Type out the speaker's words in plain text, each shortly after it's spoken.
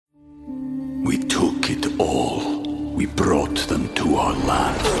We took it all. We brought them to our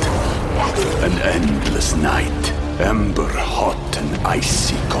land. An endless night, ember hot and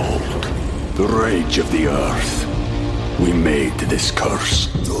icy cold. The rage of the earth. We made this curse.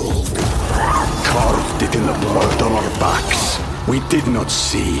 Carved it in the blood on our backs. We did not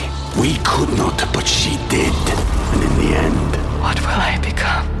see. We could not, but she did. And in the end... What will I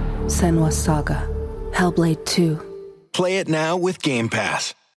become? Senua's Saga. Hellblade 2. Play it now with Game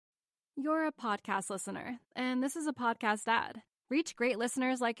Pass. You're a podcast listener, and this is a podcast ad. Reach great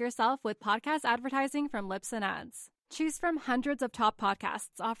listeners like yourself with podcast advertising from Libsyn Ads. Choose from hundreds of top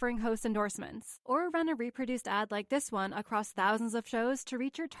podcasts offering host endorsements, or run a reproduced ad like this one across thousands of shows to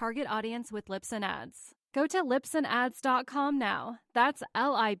reach your target audience with Libsyn Ads. Go to libsynads.com now. That's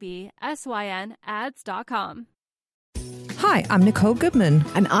LIBSYN ads.com. Hi, I'm Nicole Goodman.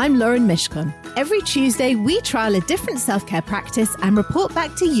 And I'm Lauren Mishkon. Every Tuesday, we trial a different self-care practice and report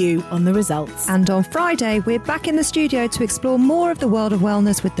back to you on the results. And on Friday, we're back in the studio to explore more of the world of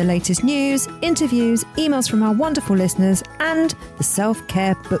wellness with the latest news, interviews, emails from our wonderful listeners, and the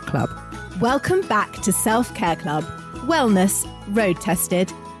Self-Care Book Club. Welcome back to Self-Care Club. Wellness,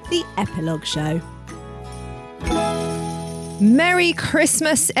 road-tested, the epilogue show. Merry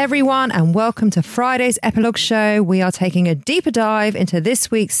Christmas, everyone, and welcome to Friday's Epilogue Show. We are taking a deeper dive into this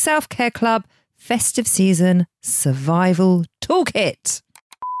week's Self-Care Club Festive Season Survival Toolkit.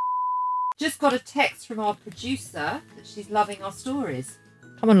 Just got a text from our producer that she's loving our stories.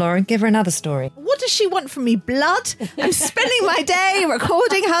 Come on, Lauren, give her another story. What does she want from me, blood? I'm spending my day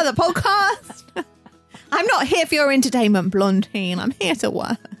recording her the podcast. I'm not here for your entertainment, Blondine. I'm here to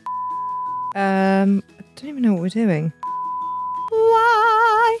work. I don't even know what we're doing.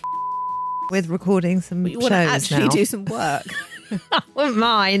 Why? With recording some shows now. You want to actually do some work? I wouldn't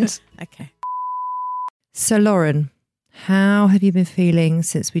mind. Okay. So, Lauren, how have you been feeling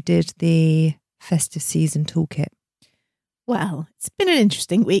since we did the festive season toolkit? Well, it's been an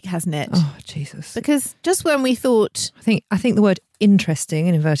interesting week, hasn't it? Oh, Jesus. Because just when we thought... I think the word interesting,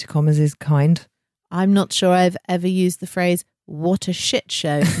 in inverted commas, is kind. I'm not sure I've ever used the phrase, what a shit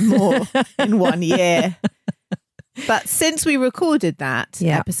show, more in 1 year. But since we recorded that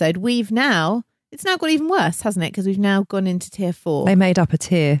episode, it's now got even worse, hasn't it? Because we've now gone into tier 4. They made up a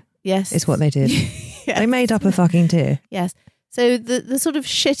tier. Yes. Is what they did. Yes. They made up a fucking tier. Yes. So the sort of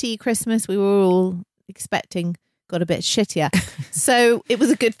shitty Christmas we were all expecting got a bit shittier. So it was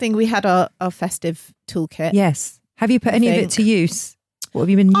a good thing we had our festive toolkit. Yes. Have you put any of it to use? What have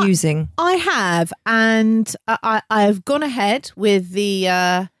you been using? I have. And I've gone ahead with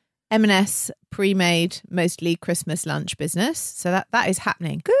the M&S pre-made mostly Christmas lunch business. So that is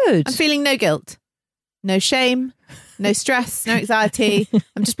happening. Good. I'm feeling no guilt, no shame, no stress, no anxiety.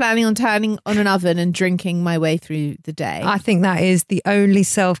 I'm just planning on turning on an oven and drinking my way through the day. I think that is the only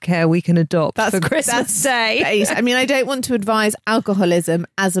self-care we can adopt for Christmas Day. I mean, I don't want to advise alcoholism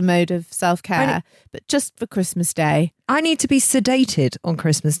as a mode of self-care, but just for Christmas Day. I need to be sedated on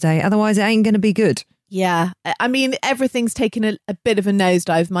Christmas Day. Otherwise, it ain't going to be good. Yeah, I mean, everything's taken a bit of a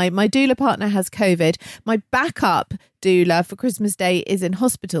nosedive. My doula partner has COVID. My backup doula for Christmas Day is in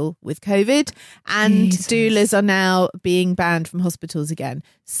hospital with COVID, and doulas are now being banned from hospitals again.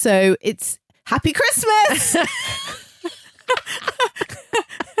 So it's Happy Christmas!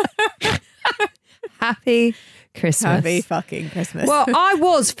 Happy Christmas. Happy fucking Christmas. Well, I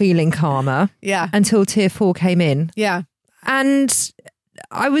was feeling calmer until tier 4 came in. Yeah. And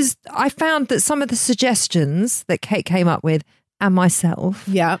I found that some of the suggestions that Kate came up with and myself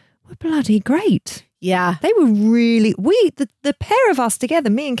were bloody great. Yeah. They were really, the pair of us together,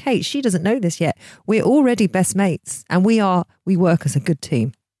 me and Kate, she doesn't know this yet. We're already best mates and we work as a good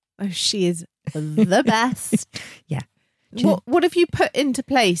team. Oh, she is the best. Yeah. What have you put into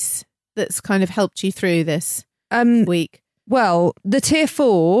place that's kind of helped you through this week? Well, the tier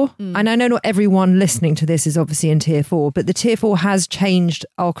 4, and I know not everyone listening to this is obviously in tier 4, but the tier 4 has changed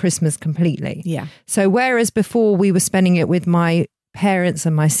our Christmas completely. Yeah. So whereas before we were spending it with my parents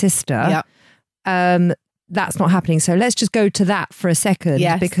and my sister, that's not happening. So let's just go to that for a second,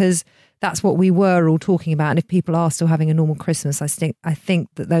 because that's what we were all talking about. And if people are still having a normal Christmas, I think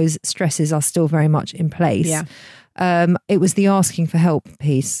that those stresses are still very much in place. Yeah. It was the asking for help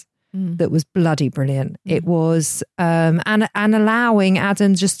piece that was bloody brilliant. It was and allowing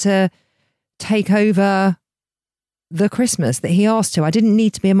Adam just to take over the Christmas that he asked to. I didn't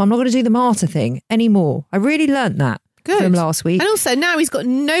need to be I'm not going to do the martyr thing anymore. I really learnt that from last week. And also now he's got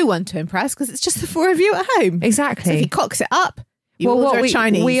no one to impress because it's just the 4 of you at home. Exactly. So if he cocks it up, You order a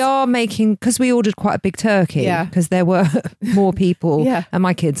Chinese. We are making, because we ordered quite a big turkey, Yeah. because there were more people, Yeah. and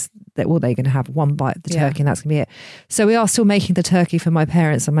my kids, they're going to have one bite of the turkey, and that's going to be it. So we are still making the turkey for my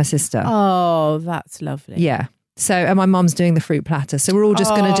parents and my sister. Oh, that's lovely. Yeah. So, and my mum's doing the fruit platter. So we're all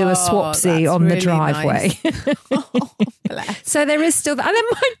just going to do a swapsy that's on the really driveway. nice. Oh, bless. So there is still that. And then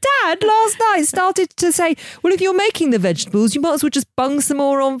my dad last night started to say, well, if you're making the vegetables, you might as well just bung some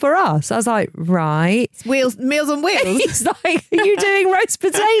more on for us. I was like, right. Meals on wheels. He's like, are you doing roast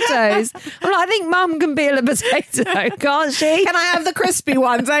potatoes? I'm like, I think mum can peel a potato, can't she? Can I have the crispy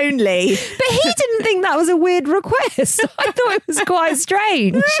ones only? But he didn't think that was a weird request. I thought it was quite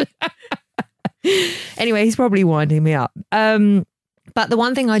strange. Anyway, he's probably winding me up. But the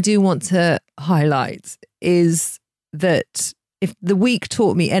one thing I do want to highlight is that if the week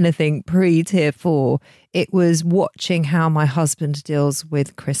taught me anything pre-Tier 4, it was watching how my husband deals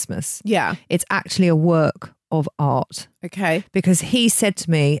with Christmas. Yeah. It's actually a work of art. Okay. Because he said to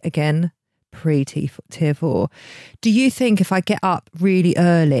me, again, pre-Tier 4, do you think if I get up really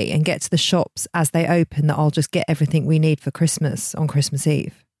early and get to the shops as they open that I'll just get everything we need for Christmas on Christmas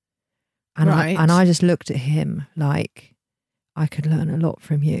Eve? And Right. I just looked at him like, I could learn a lot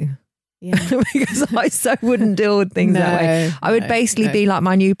from you. Yeah. Because I so wouldn't deal with things that way. I would basically be like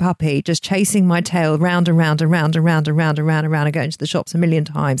my new puppy, just chasing my tail round and round and round and round and round and round and round and going to the shops a million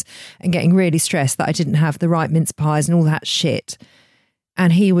times and getting really stressed that I didn't have the right mince pies and all that shit.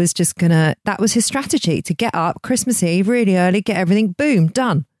 And he was just that was his strategy, to get up Christmas Eve really early, get everything, boom,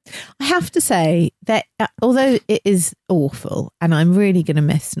 done. I have to say that although it is awful and I'm really going to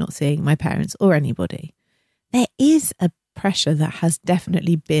miss not seeing my parents or anybody, there is a pressure that has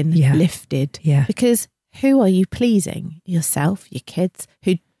definitely been lifted. Yeah. Because who are you pleasing? Yourself, your kids,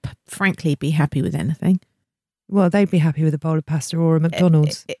 who'd frankly be happy with anything. Well, they'd be happy with a bowl of pasta or a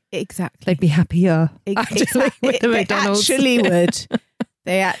McDonald's. Exactly. They'd be happier actually with the McDonald's.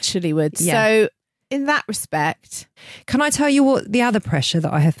 They actually would. Yeah. So in that respect, can I tell you what the other pressure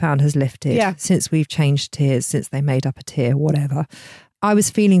that I have found has lifted since we've changed tiers, since they made up a tier, whatever? I was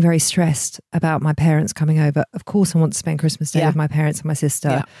feeling very stressed about my parents coming over. Of course, I want to spend Christmas Day with my parents and my sister.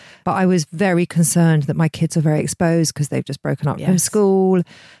 Yeah. But I was very concerned that my kids are very exposed because they've just broken up from school.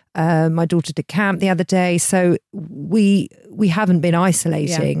 My daughter did camp the other day. So we haven't been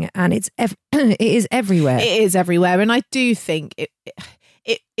isolating, and it is everywhere. It is everywhere. And I do think it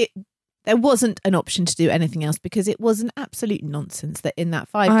there wasn't an option to do anything else, because it was an absolute nonsense that in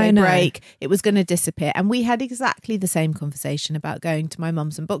that 5-day break it was going to disappear. And we had exactly the same conversation about going to my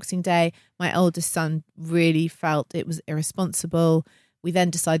mum's on Boxing Day. My oldest son really felt it was irresponsible. We then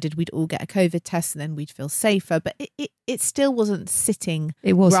decided we'd all get a COVID test and then we'd feel safer, but it still wasn't sitting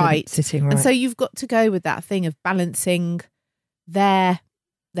It wasn't sitting right. And so you've got to go with that thing of balancing their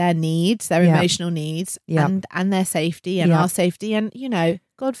needs, their emotional needs, and their safety and our safety. And, you know,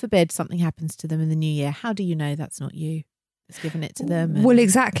 God forbid something happens to them in the new year. How do you know that's not you that's given it to them? Well,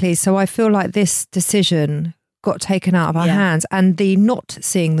 exactly. So I feel like this decision got taken out of our hands, and the not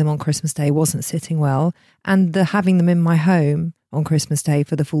seeing them on Christmas Day wasn't sitting well, and the having them in my home on Christmas Day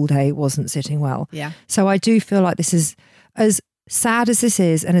for the full day wasn't sitting well. Yeah. So I do feel like this is, as sad as this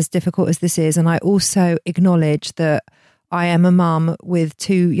is and as difficult as this is, and I also acknowledge that I am a mum with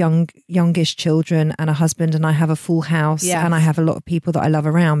 2 youngish children and a husband, and I have a full house and I have a lot of people that I love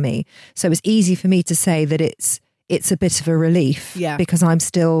around me. So it's easy for me to say that it's a bit of a relief because I'm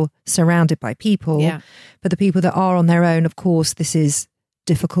still surrounded by people. Yeah. But the people that are on their own, of course, this is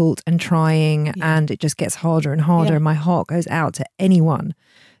difficult and trying and it just gets harder and harder. And my heart goes out to anyone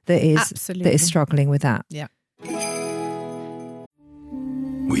that is struggling with that. Yeah.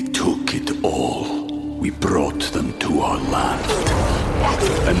 We took it all. We brought them to our land.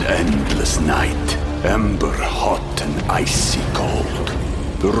 An endless night, ember hot and icy cold.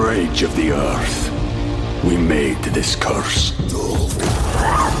 The rage of the earth. We made this curse.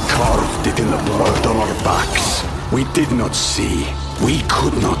 Carved it in the blood on our backs. We did not see. We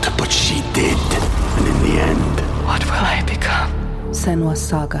could not, but she did. And in the end, what will I become? Senua's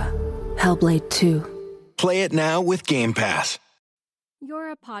Saga. Hellblade 2. Play it now with Game Pass.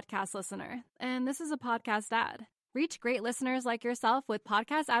 You're a podcast listener, and this is a podcast ad. Reach great listeners like yourself with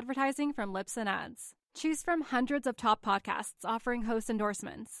podcast advertising from Libsyn Ads. Choose from hundreds of top podcasts offering host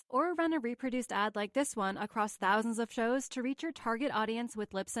endorsements, or run a reproduced ad like this one across thousands of shows to reach your target audience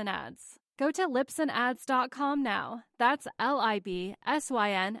with Libsyn Ads. Go to libsynads.com now. That's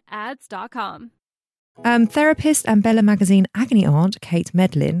LIBSYN ads.com. Therapist and Bella Magazine agony aunt Kate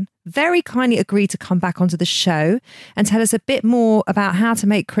Medlin very kindly agreed to come back onto the show and tell us a bit more about how to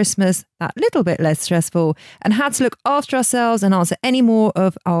make Christmas that little bit less stressful and how to look after ourselves and answer any more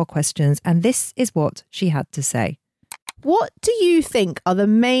of our questions. And this is what she had to say. What do you think are the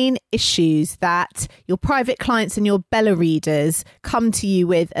main issues that your private clients and your Bella readers come to you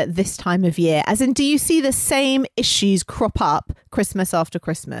with at this time of year? As in, do you see the same issues crop up Christmas after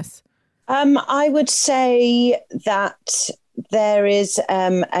Christmas? I would say that there is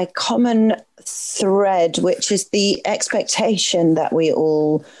a common thread, which is the expectation that we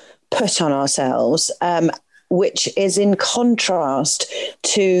all put on ourselves, which is in contrast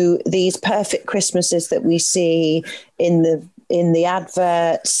to these perfect Christmases that we see in the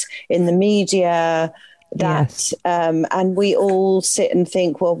adverts, in the media. That and we all sit and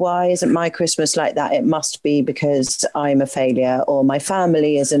think, well, why isn't my Christmas like that? It must be because I'm a failure, or my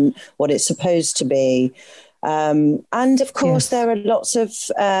family isn't what it's supposed to be. And of course, there are lots of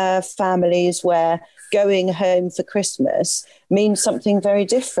families where going home for Christmas means something very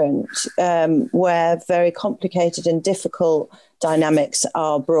different, where very complicated and difficult dynamics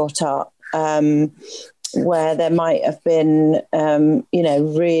are brought up, where there might have been,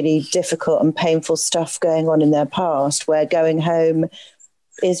 really difficult and painful stuff going on in their past, where going home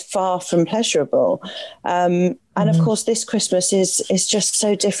is far from pleasurable. And of course, this Christmas is just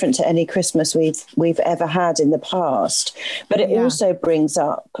so different to any Christmas we've ever had in the past. But it also brings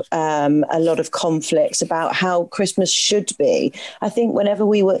up a lot of conflicts about how Christmas should be. I think whenever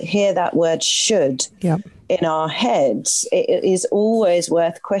we hear that word "should" in our heads, it is always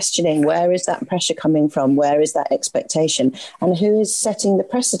worth questioning, where is that pressure coming from? Where is that expectation? And who is setting the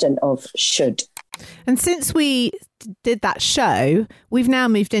precedent of should? And since we did that show, we've now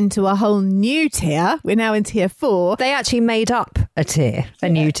moved into a whole new tier. We're now in tier 4. They actually made up a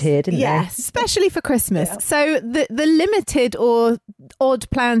new tier, didn't they? Yes, especially for Christmas. Yeah. So the limited or odd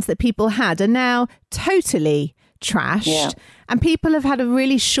plans that people had are now totally trashed. Yeah. And people have had a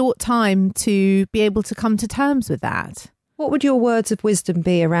really short time to be able to come to terms with that. What would your words of wisdom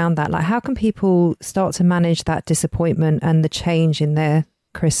be around that? Like, how can people start to manage that disappointment and the change in their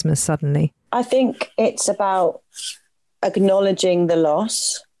Christmas suddenly? I think it's about acknowledging the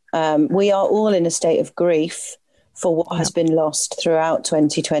loss. We are all in a state of grief for what has been lost throughout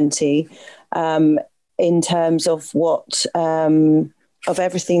 2020, in terms of what of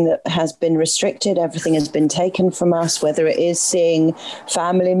everything that has been restricted, everything has been taken from us, whether it is seeing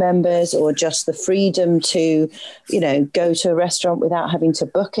family members or just the freedom to, go to a restaurant without having to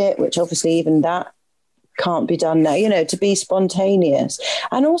book it, which obviously even that can't be done now, to be spontaneous.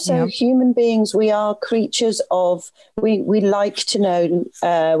 And also human beings, we are creatures of, we like to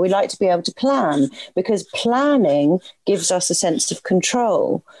know, we like to be able to plan, because planning gives us a sense of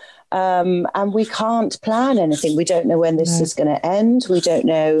control. And we can't plan anything. We don't know when this is going to end. We don't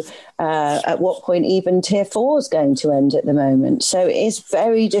know at what point even tier 4 is going to end at the moment. So it is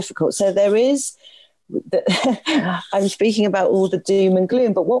very difficult. So there is, I'm speaking about all the doom and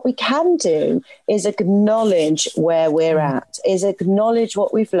gloom, but what we can do is acknowledge where we're at, is acknowledge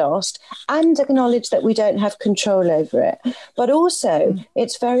what we've lost, and acknowledge that we don't have control over it. But also,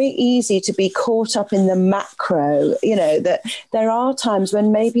 it's very easy to be caught up in the macro, that there are times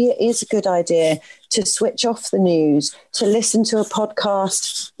when maybe it is a good idea to switch off the news, to listen to a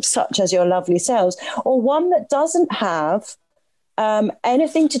podcast such as Your Lovely Selves, or one that doesn't have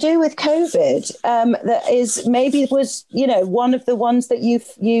anything to do with COVID, that is maybe was, one of the ones that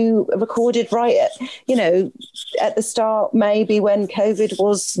you recorded right at the start, maybe when COVID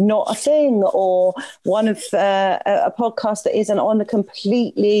was not a thing, or one of a podcast that isn't on a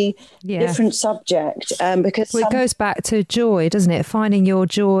completely different subject. Because it goes back to joy, doesn't it? Finding your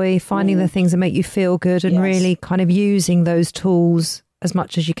joy, finding the things that make you feel good, and really kind of using those tools as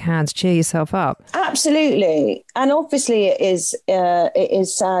much as you can to cheer yourself up. Absolutely. And obviously it is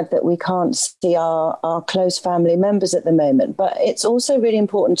sad that we can't see our close family members at the moment, but it's also really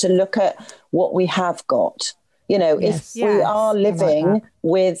important to look at what we have got. If we are living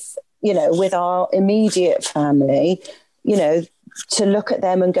with our immediate family, to look at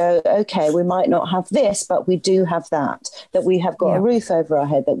them and go, okay, we might not have this, but we do have that we have got a roof over our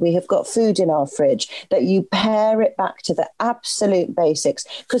head, that we have got food in our fridge, that you pare it back to the absolute basics,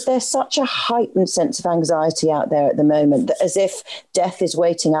 because there's such a heightened sense of anxiety out there at the moment, that as if death is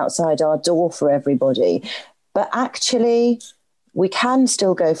waiting outside our door for everybody. But actually, we can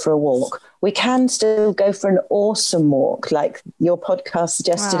still go for a walk. We can still go for an awesome walk, like your podcast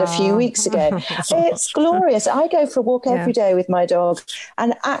suggested a few weeks ago. It's glorious. I go for a walk every day with my dog,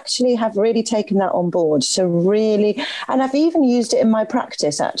 and actually have really taken that on board. So really, and I've even used it in my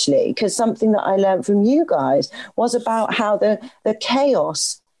practice, actually, because something that I learned from you guys was about how the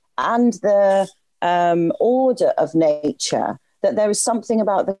chaos and the order of nature, that there is something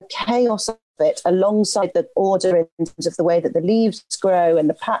about the chaos of it, alongside the order in terms of the way that the leaves grow and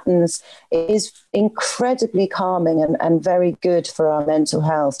the patterns, is incredibly calming and very good for our mental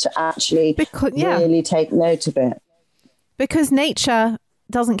health to actually really take note of it. Because nature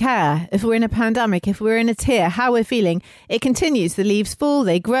doesn't care if we're in a pandemic, if we're in a tear, how we're feeling. It continues. The leaves fall,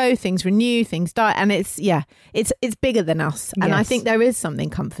 they grow, things renew, things die, and it's bigger than us. And I think there is something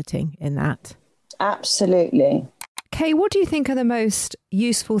comforting in that. Absolutely. Kay, what do you think are the most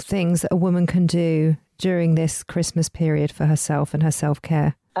useful things that a woman can do during this Christmas period for herself and her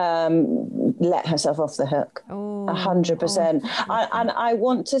self-care? Let herself off the hook. 100%. And I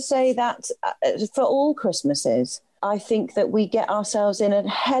want to say that for all Christmases, I think that we get ourselves in a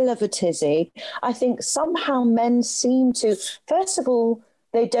hell of a tizzy. I think somehow men seem to, first of all,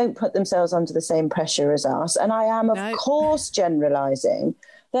 they don't put themselves under the same pressure as us. And I am, of course, generalising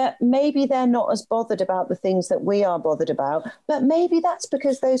that maybe they're not as bothered about the things that we are bothered about. But maybe that's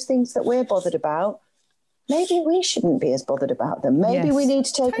because those things that we're bothered about, maybe we shouldn't be as bothered about them. Maybe we need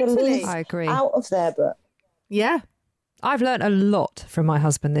to take a leaf out of their book. Yeah. I've learned a lot from my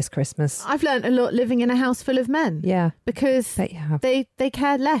husband this Christmas. I've learned a lot living in a house full of men. Yeah. Because they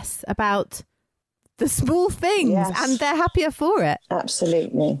care less about the small things and they're happier for it.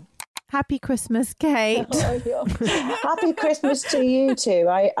 Absolutely. Happy Christmas, Kate. Happy Christmas to you too.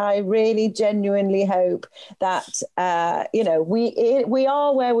 I really genuinely hope that, we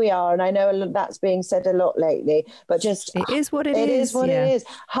are where we are. And I know that's being said a lot lately, but just... It is what it is. It is what it is.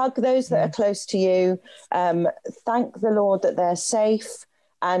 Hug those that are close to you. Thank the Lord that they're safe.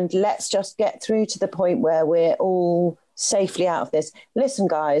 And let's just get through to the point where we're all safely out of this. Listen,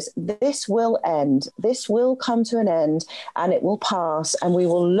 guys, this will end. This will come to an end and it will pass, and we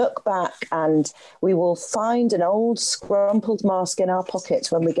will look back and we will find an old scrumpled mask in our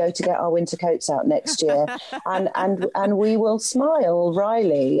pockets when we go to get our winter coats out next year and we will smile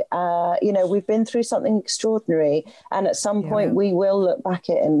wryly. We've been through something extraordinary, and at some point we will look back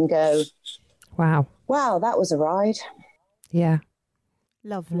at it and go, wow, that was a ride. Yeah.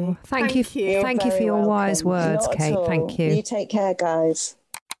 Lovely. Oh, thank you for your wise words, Kate. Thank you. You take care, guys.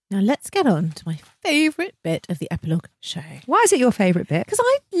 Now let's get on to my favourite bit of the epilogue show. Why is it your favourite bit? Because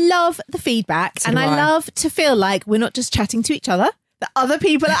I love the feedback, and I love to feel like we're not just chatting to each other, that other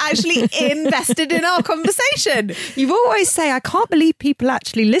people are actually invested in our conversation. You always say, I can't believe people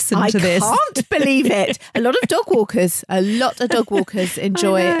actually listen to this. I can't believe it. A lot of dog walkers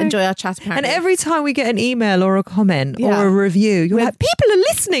enjoy our chat, apparently. And every time we get an email or a comment or a review, you're like, people are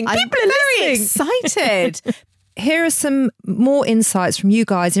listening. People are very excited. Here are some more insights from you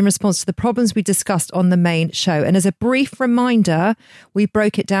guys in response to the problems we discussed on the main show. And as a brief reminder, we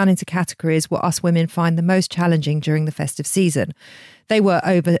broke it down into categories what us women find the most challenging during the festive season. They were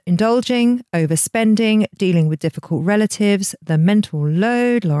overindulging, overspending, dealing with difficult relatives, the mental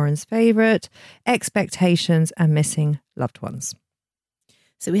load, Lauren's favourite, expectations, and missing loved ones.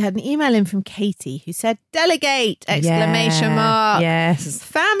 So we had an email in from Katie who said, delegate, exclamation mark. Yes.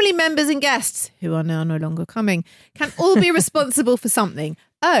 Family members and guests, who are now no longer coming, can all be responsible for something.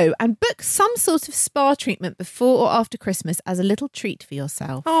 Oh, and book some sort of spa treatment before or after Christmas as a little treat for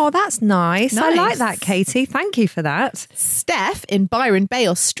yourself. Oh, that's nice. I like that, Katie. Thank you for that. Steph in Byron Bay,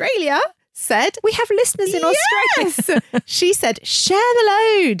 Australia said... We have listeners in Australia. She said, share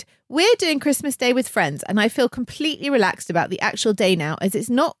the load. We're doing Christmas Day with friends and I feel completely relaxed about the actual day now, as it's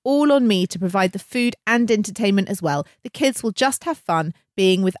not all on me to provide the food and entertainment as well. The kids will just have fun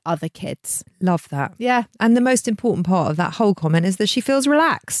being with other kids. Love that. Yeah. And the most important part of that whole comment is that she feels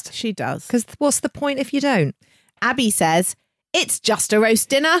relaxed. She does. Because what's the point if you don't? Abby says, it's just a roast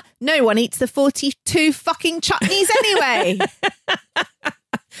dinner. No one eats the 42 fucking chutneys anyway.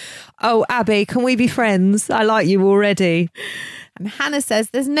 Oh, Abby, can we be friends? I like you already. And Hannah says,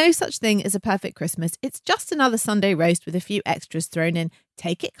 there's no such thing as a perfect Christmas. It's just another Sunday roast with a few extras thrown in.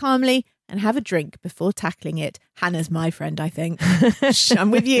 Take it calmly and have a drink before tackling it. Hannah's my friend, I think.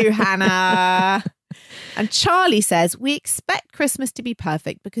 I'm with you, Hannah. And Charlie says, we expect Christmas to be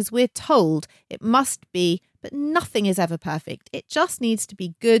perfect because we're told it must be, but nothing is ever perfect. It just needs to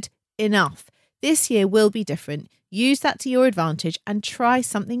be good enough. This year will be different. Use that to your advantage and try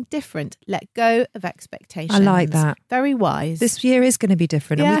something different. Let go of expectations. I like that. Very wise. This year is going to be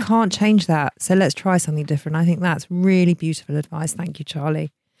different and we can't change that. So let's try something different. I think that's really beautiful advice. Thank you,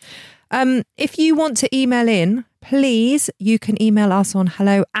 Charlie. If you want to email in, please, you can email us on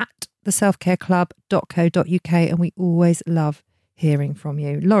hello@theselfcareclub.co.uk, and we always love hearing from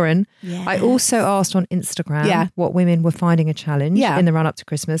you. Lauren, yes. I also asked on Instagram what women were finding a challenge in the run-up to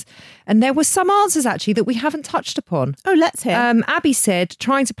Christmas, and there were some answers actually that we haven't touched upon. Oh, let's hear. Abby said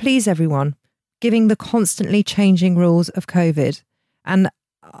trying to please everyone, giving the constantly changing rules of COVID. And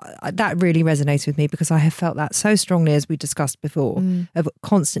that really resonates with me because I have felt that so strongly, as we discussed before, of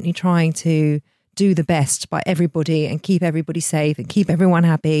constantly trying to do the best by everybody and keep everybody safe and keep everyone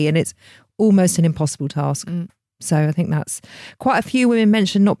happy. And it's almost an impossible task. So I think that's quite a few women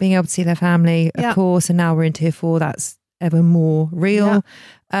mentioned not being able to see their family, of course. And now we're in tier 4. That's ever more real.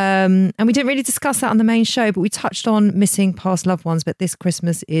 And we didn't really discuss that on the main show, but we touched on missing past loved ones. But this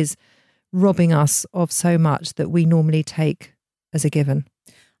Christmas is robbing us of so much that we normally take as a given.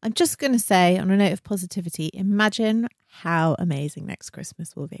 I'm just going to say, on a note of positivity, imagine how amazing next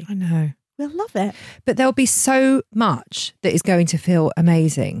Christmas will be. I know. We'll love it. But there'll be so much that is going to feel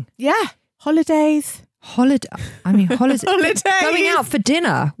amazing. Yeah. Holidays. Holidays. Holidays. Going out for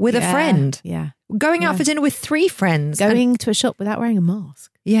dinner with a friend. Yeah. Going out for dinner with 3 friends. Going to a shop without wearing a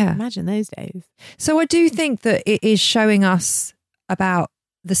mask. Yeah. Imagine those days. So I do think that it is showing us about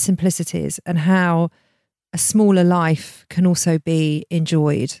the simplicities and how a smaller life can also be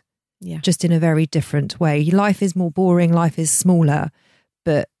enjoyed. Yeah. Just in a very different way. Life is more boring, life is smaller,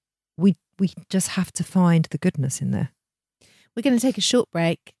 but we just have to find the goodness in there. We're going to take a short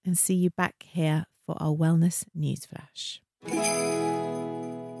break and see you back here for our wellness newsflash.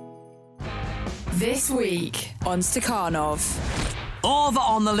 This week on Stakhanov. Over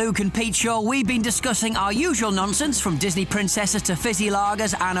on the Luke and Pete show, we've been discussing our usual nonsense, from Disney princesses to fizzy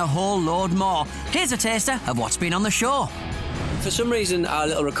lagers and a whole load more. Here's a taster of what's been on the show. For some reason, our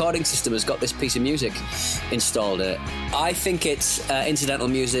little recording system has got this piece of music installed in it. I think it's incidental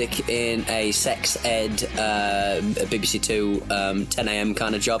music in a sex ed BBC 2 10 a.m.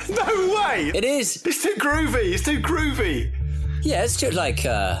 kind of job. No way! It is. It's too groovy. It's too groovy. Yeah, it's just like,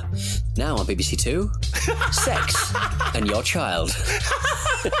 now on BBC 2, sex and your child.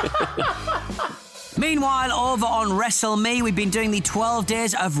 Meanwhile, over on WrestleMe, we've been doing the 12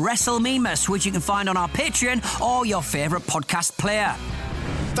 days of WrestleMemas, which you can find on our Patreon or your favourite podcast player.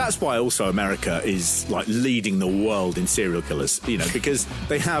 That's why also America is like leading the world in serial killers, you know, because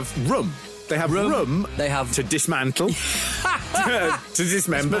they have room. They have room. They have to dismantle, to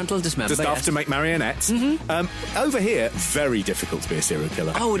dismember, dismantle, to stuff, yes. to make marionettes. Over here, very difficult to be a serial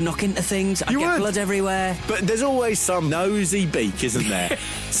killer. I would knock into things. I'd You get would. blood everywhere. But there's always some nosy beak, isn't there?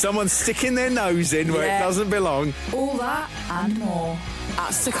 Someone sticking their nose in where it doesn't belong. All that and more at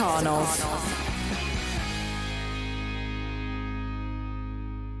Stakhanov.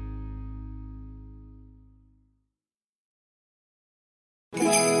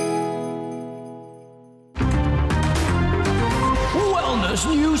 Wellness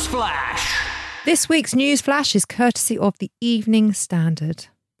Newsflash. This week's news flash is courtesy of the Evening Standard.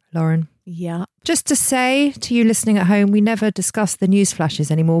 Lauren. Yeah. Just to say to you listening at home, we never discuss the news flashes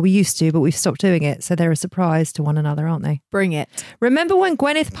anymore. We used to, but we've stopped doing it. So they're a surprise to one another, aren't they? Bring it. Remember when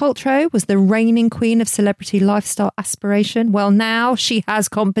Gwyneth Paltrow was the reigning queen of celebrity lifestyle aspiration? Well, now she has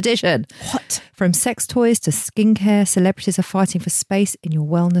competition. What? From sex toys to skincare, celebrities are fighting for space in your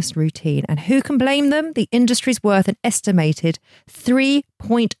wellness routine. And who can blame them? The industry's worth an estimated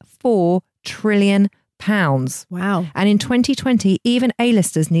 £3.4 trillion. Wow. And in 2020, even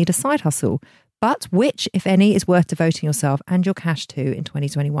A-listers need a side hustle. But which, if any, is worth devoting yourself and your cash to in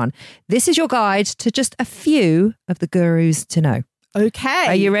 2021? This is your guide to just a few of the gurus to know. Okay.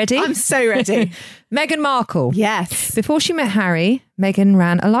 Are you ready? I'm so ready. Meghan Markle. Yes. Before she met Harry, Meghan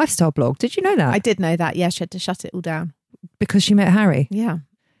ran a lifestyle blog. Did you know that? I did know that. Yeah, she had to shut it all down. Because she met Harry. Yeah.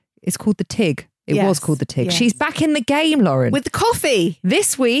 It's called The Tig. It was called The Tig. Yes. She's back in the game, Lauren. With the coffee.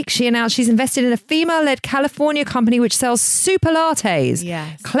 This week, she announced she's invested in a female-led California company which sells super lattes.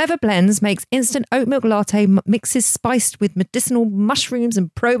 Yes. Clever Blends makes instant oat milk latte mixes spiced with medicinal mushrooms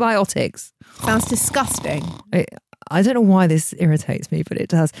and probiotics. Sounds disgusting. I don't know why this irritates me, but it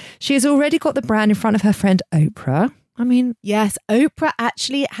does. She has already got the brand in front of her friend Oprah. I mean... Yes, Oprah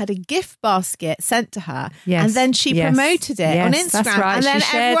actually had a gift basket sent to her. Yes, and then she promoted it on Instagram. That's right. And then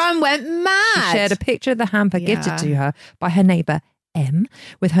everyone went mad. She shared a picture of the hamper gifted to her by her neighbour M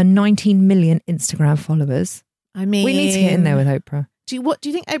with her 19 million Instagram followers. I mean... We need to get in there with Oprah. What do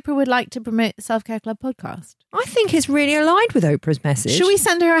you think Oprah would like to promote the Self Care Club podcast? I think it's really aligned with Oprah's message. Should we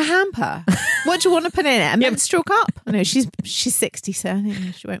send her a hamper? What do you want to put in it? A menstrual cup? I know she's 60, so I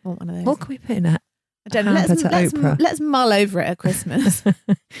think she won't want one of those. What can we put in it? I don't know. Let's mull over it at Christmas.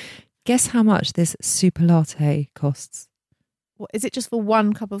 Guess how much this super latte costs? What, is it just for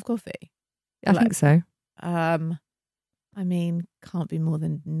one cup of coffee? I think so. I mean, can't be more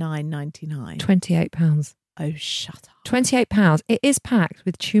than $9.99. £28. Oh, shut up. £28. It is packed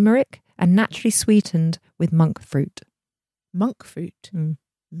with turmeric and naturally sweetened with monk fruit. Monk fruit?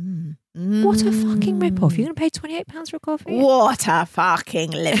 What a fucking rip-off. You're going to pay £28 for a coffee? What a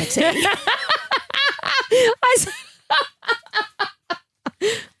fucking liberty.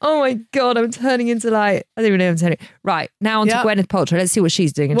 Oh my God, I'm turning into I don't even know what I'm turning. Right, now on to Gwyneth Paltrow. Let's see what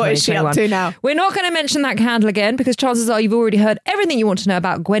she's doing in 2021. What is she up to now? We're not going to mention that candle again because chances are you've already heard everything you want to know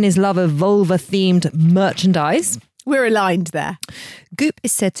about Gwen's love of vulva-themed merchandise. We're aligned there. Goop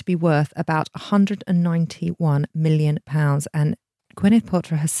is said to be worth about £191 million, and Gwyneth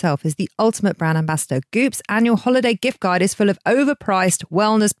Paltrow herself is the ultimate brand ambassador. Goop's annual holiday gift guide is full of overpriced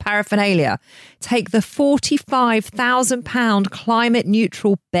wellness paraphernalia. Take the £45,000 climate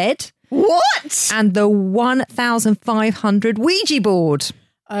neutral bed. What? And the 1,500 Ouija board.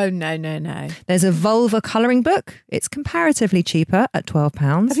 Oh, no. There's a vulva colouring book. It's comparatively cheaper at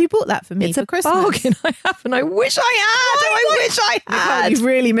 £12. Have you bought that for me it's for a Christmas? bargain. I haven't. I wish I had. Nicole, you've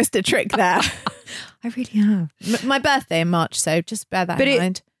really missed a trick there. I really have. My birthday in March, so just bear that in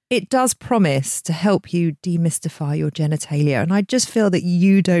mind. It does promise to help you demystify your genitalia, and I just feel that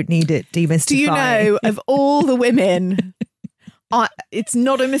you don't need it demystifying. Do you know, of all the women, it's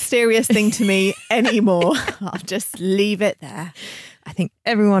not a mysterious thing to me anymore. I'll just leave it there. I think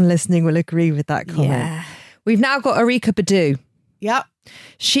everyone listening will agree with that comment. Yeah. We've now got Erykah Badu. Yep.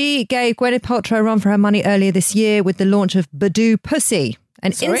 She gave Gwyneth Paltrow a run for her money earlier this year with the launch of Badu Pussy,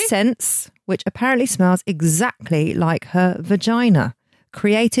 an incense which apparently smells exactly like her vagina,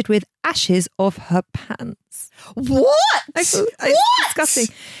 created with ashes of her pants. What? It's disgusting.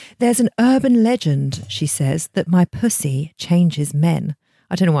 There's an urban legend, she says, that my pussy changes men.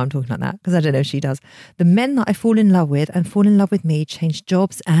 I don't know why I'm talking like that, because I don't know if she does. The men that I fall in love with and fall in love with me change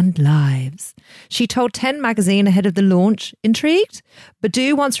jobs and lives. She told 10 magazine ahead of the launch. Intrigued?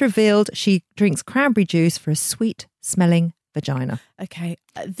 Badu once revealed she drinks cranberry juice for a sweet-smelling vagina. Okay,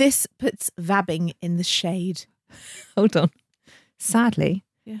 this puts vabbing in the shade. Hold on. Sadly,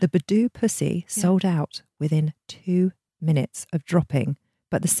 the Badu Pussy sold out within 2 minutes of dropping.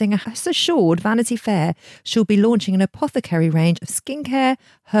 But the singer has assured Vanity Fair she'll be launching an apothecary range of skincare,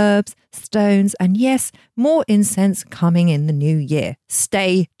 herbs, stones, and yes, more incense coming in the new year.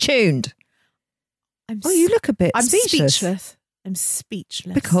 Stay tuned. You look a bit speechless. I'm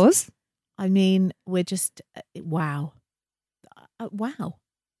speechless. Because? I mean, we're just, wow. Wow.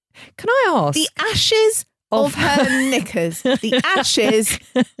 Can I ask? The ashes of her knickers. The ashes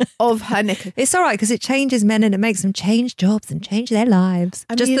of her knickers. It's all right because it changes men and it makes them change jobs and change their lives.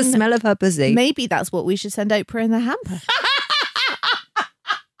 I mean, the smell of her pussy. Maybe that's what we should send Oprah in the hamper.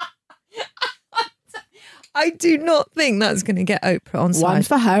 I do not think that's going to get Oprah on side. One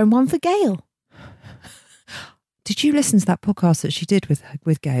for her and one for Gail. Did you listen to that podcast that she did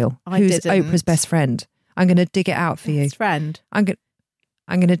with Gail? Who's Oprah's best friend? I'm going to dig it out for you. Best friend. I'm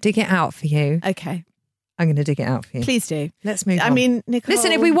going to dig it out for you. Okay. I'm going to dig it out for you. Please do. Let's move on. I mean, Nicole,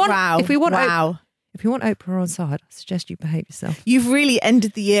 listen, if we want wow. If you want Oprah on side, I suggest you behave yourself. You've really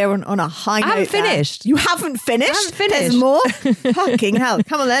ended the year on a high note. I haven't finished. You haven't finished? I haven't finished. There's more? Fucking hell.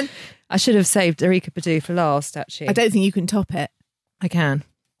 Come on then. I should have saved Erykah Badu for last, actually. I don't think you can top it. I can.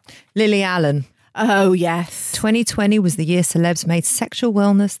 Lily Allen. Oh, yes. 2020 was the year celebs made sexual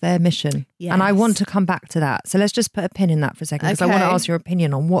wellness their mission. Yes. And I want to come back to that. So let's just put a pin in that for a second because I want to ask your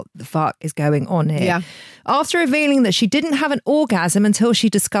opinion on what the fuck is going on here. Yeah. After revealing that she didn't have an orgasm until she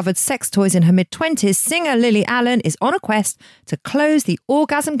discovered sex toys in her mid-20s, singer Lily Allen is on a quest to close the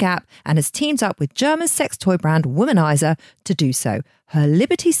orgasm gap and has teamed up with German sex toy brand Womanizer to do so. Her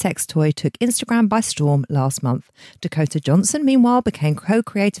Liberty sex toy took Instagram by storm last month. Dakota Johnson, meanwhile, became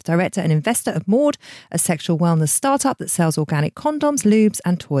co-creative director and investor of Maud, a sexual wellness startup that sells organic condoms, lubes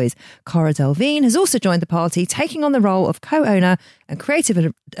and toys. Cara Delevingne has also joined the party, taking on the role of co-owner and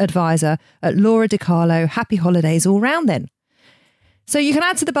creative advisor at Laura DiCarlo. Happy holidays all round then. So you can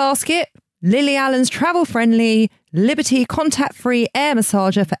add to the basket Lily Allen's travel-friendly, Liberty contact-free air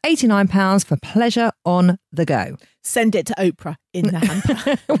massager for £89 for pleasure on the go. Send it to Oprah in the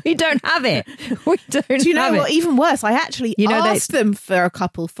hamper. We don't have it. We don't. Do you know have what? it. Even worse, I actually asked them for a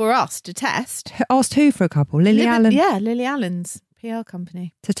couple for us to test. Asked who for a couple? Lily Allen? Yeah, Lily Allen's PR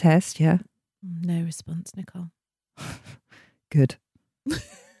company. To test, yeah. No response, Nicole. Good.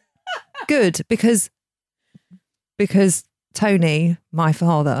 Good, because Tony, my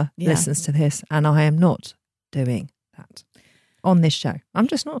father, listens to this and I am not doing that on this show. I'm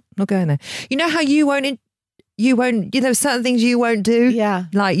just not going there. You know how you won't, certain things you won't do? Yeah.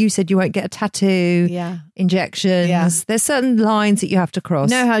 Like you said, you won't get a tattoo, injections. Yeah. There's certain lines that you have to cross.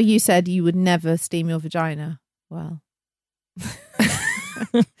 You know how you said you would never steam your vagina? Well,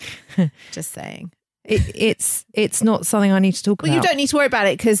 just saying. It's not something I need to talk about. Well, you don't need to worry about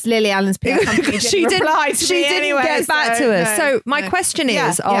it because Lily Allen's PR company didn't reply to me anyway, get back to us. So my question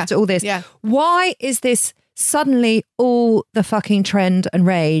is, after all this, why is this suddenly all the fucking trend and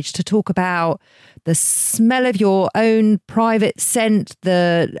rage to talk about the smell of your own private scent,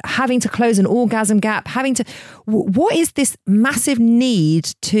 the having to close an orgasm gap, what is this massive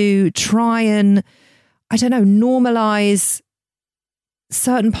need to try and, I don't know, normalize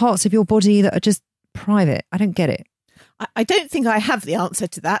certain parts of your body that are just private? I don't get it. I don't think I have the answer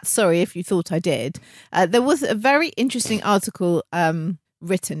to that. Sorry if you thought I did. There was a very interesting article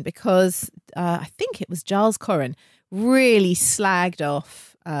written because I think it was Giles Corran really slagged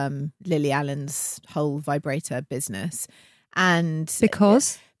off Lily Allen's whole vibrator business. And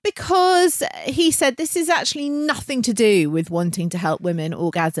because he said this is actually nothing to do with wanting to help women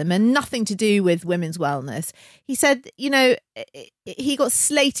orgasm and nothing to do with women's wellness. He said, he got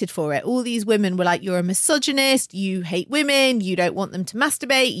slated for it. All these women were like, you're a misogynist, you hate women, you don't want them to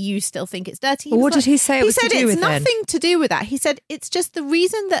masturbate, you still think it's dirty. What did he say it was to do with He said it's nothing to do with that. He said it's just the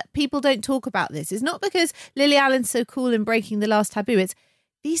reason that people don't talk about this is not because Lily Allen's so cool in breaking the last taboo. It's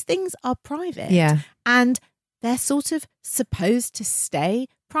these things are private. Yeah. And they're sort of supposed to stay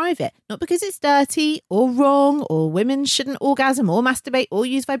private, not because it's dirty or wrong or women shouldn't orgasm or masturbate or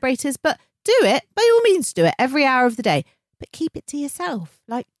use vibrators, but do it, by all means do it every hour of the day, but keep it to yourself.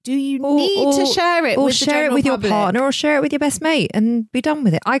 Like, do you need to share it with the general your public? partner, or share it with your best mate and be done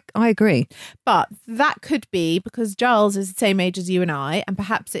with it? I agree. But that could be because Giles is the same age as you and I, and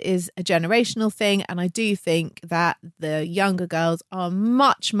perhaps it is a generational thing, and I do think that the younger girls are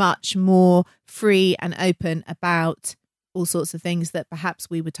much, much more free and open about all sorts of things that perhaps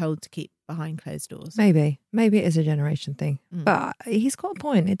we were told to keep behind closed doors. Maybe it is a generation thing, but he's got a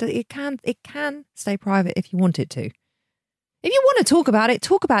point. It can stay private if you want it to. If you want to talk about it,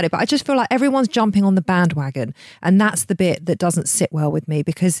 talk about it. But I just feel like everyone's jumping on the bandwagon, and that's the bit that doesn't sit well with me,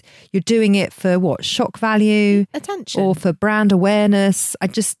 because you're doing it for what, shock value, attention, or for brand awareness.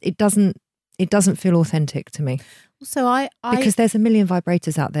 It doesn't feel authentic to me. So because there's a million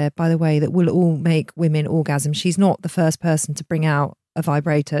vibrators out there, by the way, that will all make women orgasm. She's not the first person to bring out a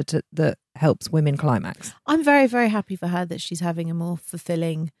vibrator that helps women climax. I'm very, very happy for her that she's having a more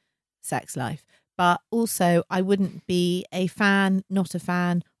fulfilling sex life. But also, I wouldn't be not a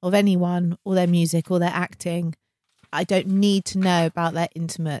fan of anyone or their music or their acting. I don't need to know about their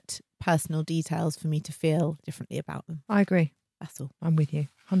intimate personal details for me to feel differently about them. I agree. That's all. I'm with you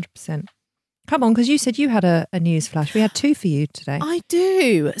 100%. Come on, because you said you had a news flash. We had two for you today. I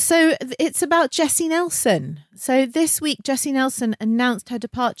do. So it's about Jessie Nelson. So this week, Jessie Nelson announced her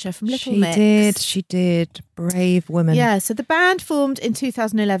departure from Little Mix. She did. Brave woman. Yeah, so the band formed in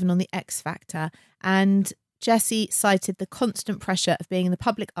 2011 on the X Factor, and Jessie cited the constant pressure of being in the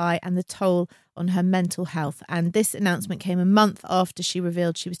public eye and the toll on her mental health. And this announcement came a month after she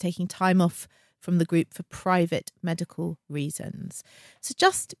revealed she was taking time off from the group for private medical reasons. So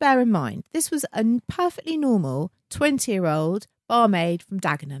just bear in mind, this was a perfectly normal 20-year-old barmaid from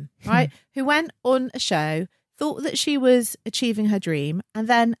Dagenham, right? Who went on a show, thought that she was achieving her dream, and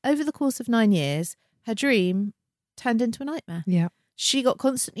then over the course of 9 years, her dream turned into a nightmare. Yeah. She got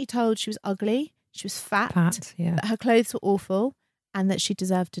constantly told she was ugly, she was fat, yeah, that her clothes were awful, and that she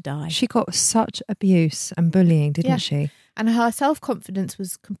deserved to die. She got such abuse and bullying, didn't she? And her self-confidence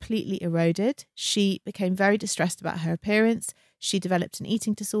was completely eroded. She became very distressed about her appearance. She developed an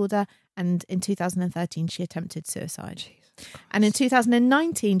eating disorder. And in 2013, she attempted suicide. And in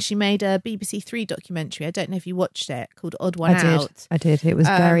 2019, she made a BBC Three documentary. I don't know if you watched it, called Odd One Out. I did. It was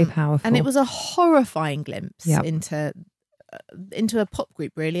very powerful. And it was a horrifying glimpse into a pop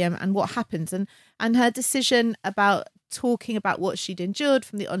group, really, and what happens. And her decision about talking about what she'd endured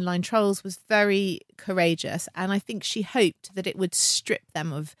from the online trolls was very courageous, and I think she hoped that it would strip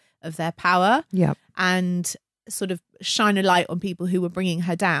them of their power and sort of shine a light on people who were bringing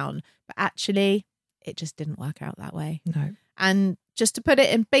her down. But actually, it just didn't work out that way. No. And just to put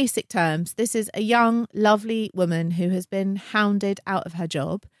it in basic terms, this is a young, lovely woman who has been hounded out of her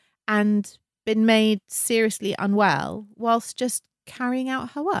job and been made seriously unwell whilst just carrying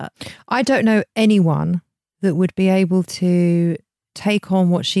out her work. I don't know anyone that would be able to take on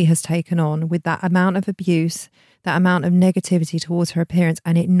what she has taken on with that amount of abuse, that amount of negativity towards her appearance,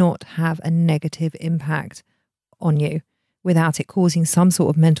 and it not have a negative impact on you without it causing some sort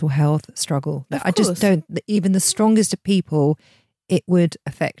of mental health struggle. I just don't, even the strongest of people, it would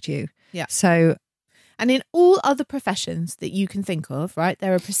affect you. Yeah. So, and in all other professions that you can think of, right,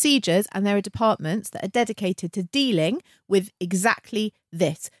 there are procedures and there are departments that are dedicated to dealing with exactly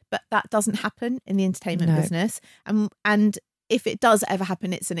this. But that doesn't happen in the entertainment business. And if it does ever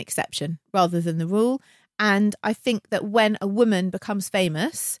happen, it's an exception rather than the rule. And I think that when a woman becomes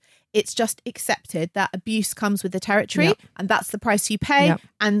famous, it's just accepted that abuse comes with the territory and that's the price you pay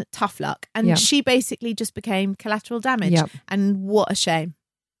and tough luck. And she basically just became collateral damage. And what a shame.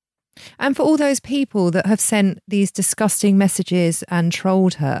 And for all those people that have sent these disgusting messages and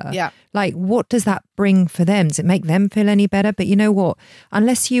trolled her, like, what does that bring for them? Does it make them feel any better? But you know what?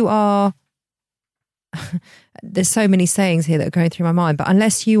 Unless you are, there's so many sayings here that are going through my mind, but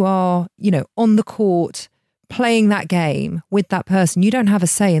unless you are, on the court playing that game with that person, you don't have a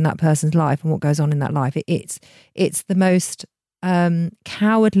say in that person's life and what goes on in that life. It's the most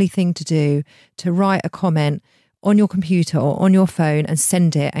cowardly thing to do, to write a comment on your computer or on your phone and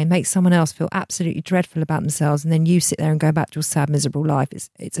send it and make someone else feel absolutely dreadful about themselves, and then you sit there and go back to your sad, miserable life.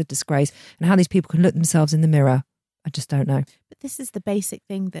 It's a disgrace. And how these people can look themselves in the mirror, I just don't know. But this is the basic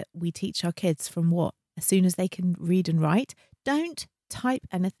thing that we teach our kids from what? As soon as they can read and write, don't type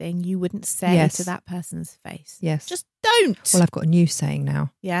anything you wouldn't say to that person's face. Yes. Just don't. Well, I've got a new saying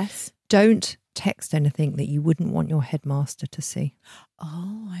now. Yes. Don't text anything that you wouldn't want your headmaster to see.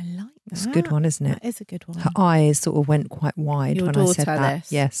 Oh, I like that. It's a good one, isn't it? That is a good one. Her eyes sort of went quite wide Your when daughter, I said that.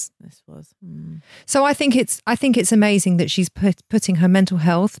 This. Yes. This was. So I think it's amazing that she's putting her mental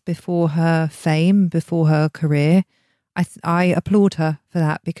health before her fame, before her career. I applaud her for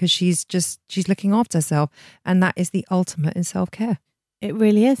that, because she's looking after herself, and that is the ultimate in self-care. It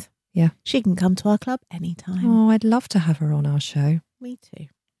really is. Yeah. She can come to our club anytime. Oh, I'd love to have her on our show. Me too.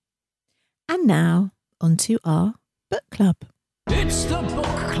 And now, on to our book club. It's the book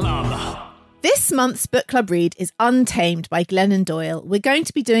club. This month's book club read is Untamed by Glennon Doyle. We're going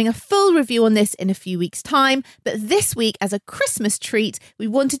to be doing a full review on this in a few weeks' time, but this week, as a Christmas treat, we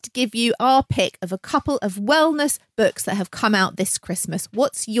wanted to give you our pick of a couple of wellness books that have come out this Christmas.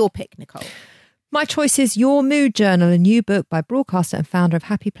 What's your pick, Nicole? My choice is Your Mood Journal, a new book by broadcaster and founder of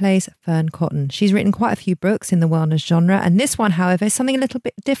Happy Place, Fern Cotton. She's written quite a few books in the wellness genre, and this one, however, is something a little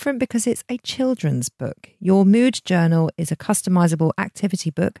bit different because it's a children's book. Your Mood Journal is a customizable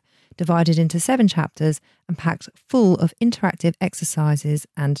activity book divided into 7 chapters and packed full of interactive exercises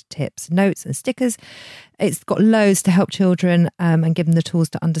and tips, notes and stickers. It's got loads to help children and give them the tools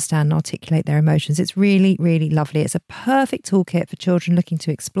to understand and articulate their emotions. It's really, really lovely. It's a perfect toolkit for children looking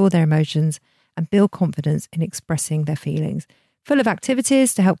to explore their emotions and build confidence in expressing their feelings. Full of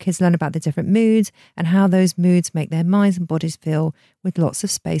activities to help kids learn about the different moods and how those moods make their minds and bodies feel, with lots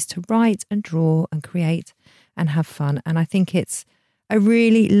of space to write and draw and create and have fun. And I think it's a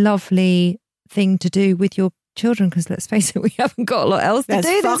really lovely thing to do with your children, because let's face it, we haven't got a lot else to do.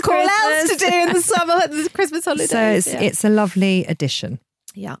 There's fuck all else to do in the summer, the Christmas holidays. So it's a lovely addition.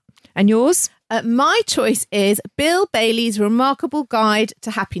 Yeah. And yours? My choice is Bill Bailey's Remarkable Guide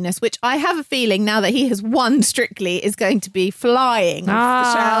to Happiness, which I have a feeling, now that he has won Strictly, is going to be flying off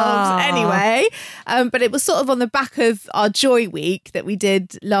the shelves anyway. But it was sort of on the back of our Joy Week that we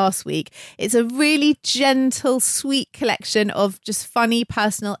did last week. It's a really gentle, sweet collection of just funny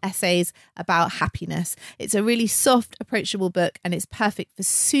personal essays about happiness. It's a really soft, approachable book, and it's perfect for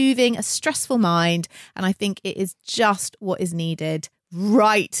soothing a stressful mind. And I think it is just what is needed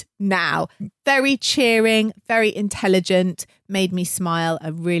right now. Very cheering, very intelligent, made me smile.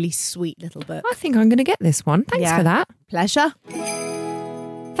 A really sweet little book. I think I'm going to get this one. Thanks for that. Pleasure.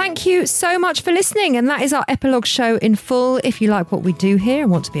 Thank you so much for listening. And that is our epilogue show in full. If you like what we do here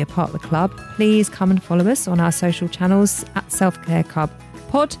and want to be a part of the club, please come and follow us on our social channels at Self Care Club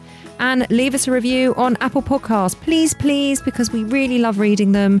Pod. And leave us a review on Apple Podcasts, please, because we really love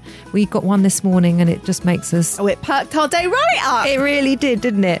reading them. We got one this morning and it just makes us... Oh, it perked our day right up. It really did,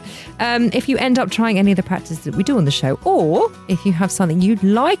 didn't it? If you end up trying any of the practices that we do on the show, or if you have something you'd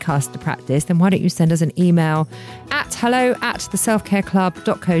like us to practice, then why don't you send us an email at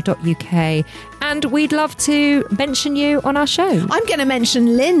hello@theselfcareclub.co.uk, and we'd love to mention you on our show. I'm going to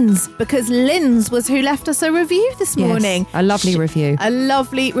mention Lynn's, because Lynn's was who left us a review this morning. A lovely review. A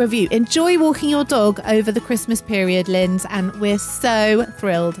lovely review. Enjoy walking your dog over the Christmas period, Lynn's, and we're so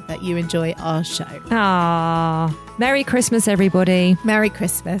thrilled that you enjoy our show. Ah, Merry Christmas, everybody. Merry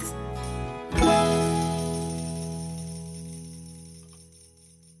Christmas.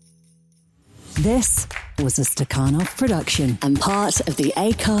 This was a Stakhanov production and part of the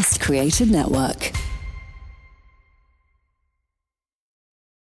Acast Creator Network.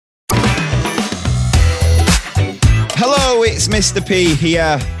 Hello, it's Mr. P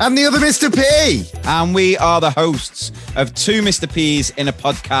here. And the other Mr. P. And we are the hosts of Two Mr. P's in a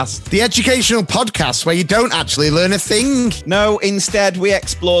Podcast. The educational podcast where you don't actually learn a thing. No, instead we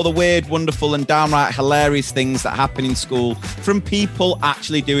explore the weird, wonderful and downright hilarious things that happen in school from people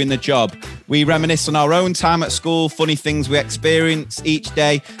actually doing the job. We reminisce on our own time at school, funny things we experience each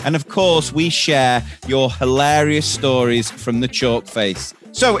day, and of course we share your hilarious stories from the chalk face.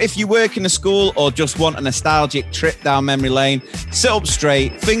 So if you work in a school or just want a nostalgic trip down memory lane, sit up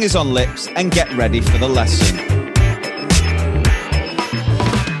straight, fingers on lips, and get ready for the lesson.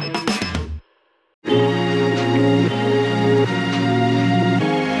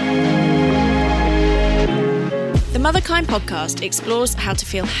 Motherkind podcast explores how to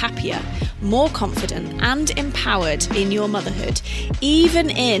feel happier, more confident and empowered in your motherhood, even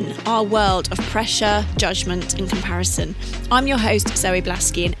in our world of pressure, judgment and comparison. I'm your host, Zoe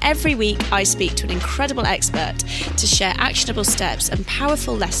Blaskey, and every week I speak to an incredible expert to share actionable steps and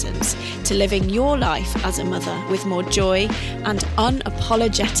powerful lessons to living your life as a mother with more joy and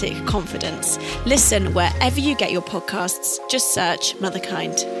unapologetic confidence. Listen wherever you get your podcasts. Just search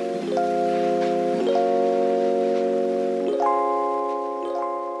Motherkind.